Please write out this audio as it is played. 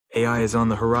AI is on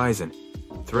the horizon,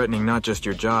 threatening not just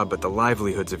your job but the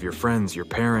livelihoods of your friends, your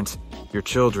parents, your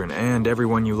children, and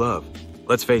everyone you love.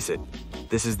 Let's face it,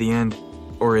 this is the end,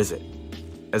 or is it?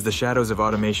 As the shadows of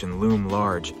automation loom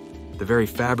large, the very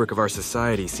fabric of our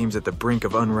society seems at the brink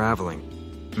of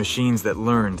unraveling. Machines that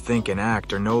learn, think, and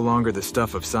act are no longer the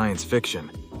stuff of science fiction.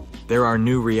 They're our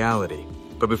new reality.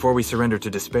 But before we surrender to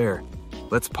despair,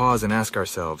 let's pause and ask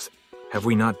ourselves, have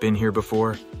we not been here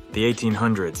before? The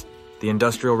 1800s, the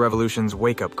Industrial Revolution's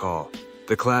wake-up call,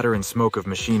 the clatter and smoke of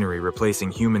machinery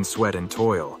replacing human sweat and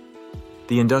toil.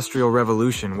 The Industrial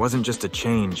Revolution wasn't just a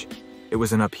change, it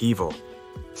was an upheaval.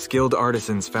 Skilled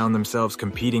artisans found themselves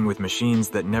competing with machines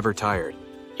that never tired.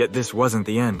 Yet this wasn't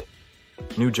the end.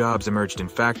 New jobs emerged in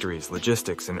factories,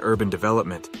 logistics, and urban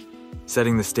development,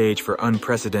 setting the stage for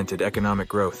unprecedented economic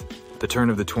growth. The turn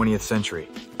of the 20th century,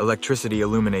 electricity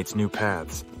illuminates new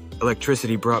paths.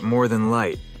 Electricity brought more than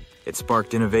light. It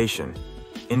sparked innovation.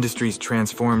 Industries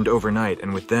transformed overnight,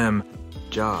 and with them,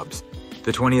 jobs.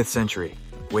 The 20th century,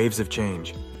 waves of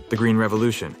change. The Green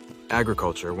Revolution,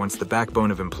 agriculture, once the backbone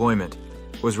of employment,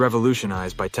 was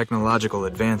revolutionized by technological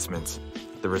advancements.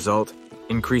 The result?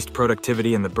 Increased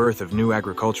productivity and the birth of new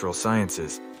agricultural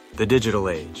sciences. The digital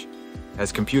age.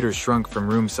 As computers shrunk from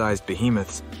room-sized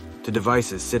behemoths to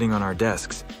devices sitting on our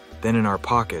desks, then in our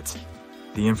pockets,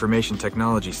 the information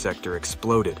technology sector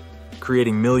exploded,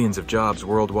 creating millions of jobs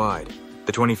worldwide.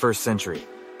 The 21st century,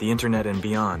 the internet and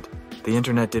beyond. The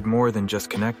internet did more than just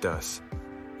connect us.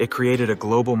 It created a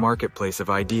global marketplace of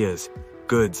ideas,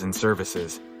 goods, and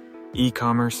services.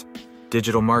 E-commerce,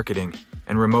 digital marketing,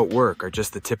 and remote work are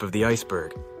just the tip of the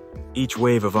iceberg. Each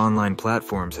wave of online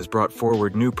platforms has brought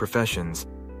forward new professions,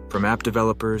 from app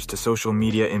developers to social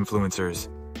media influencers.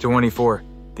 24,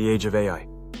 the age of AI.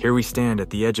 Here we stand at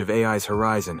the edge of AI's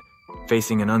horizon,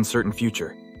 facing an uncertain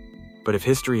future. But if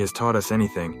history has taught us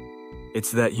anything,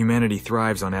 it's that humanity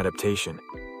thrives on adaptation.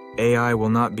 AI will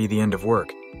not be the end of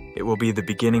work. It will be the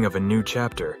beginning of a new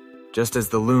chapter. Just as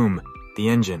the loom, the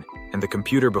engine, and the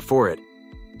computer before it,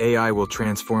 AI will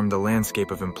transform the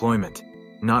landscape of employment,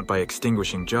 not by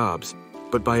extinguishing jobs,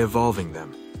 but by evolving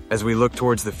them. As we look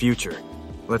towards the future,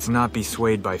 let's not be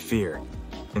swayed by fear.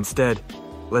 Instead,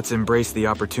 let's embrace the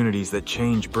opportunities that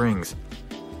change brings.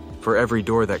 For every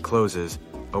door that closes,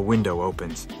 a window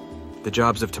opens. The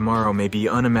jobs of tomorrow may be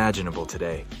unimaginable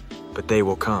today, but they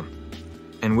will come.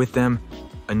 And with them,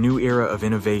 a new era of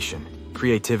innovation,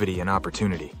 creativity, and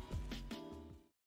opportunity.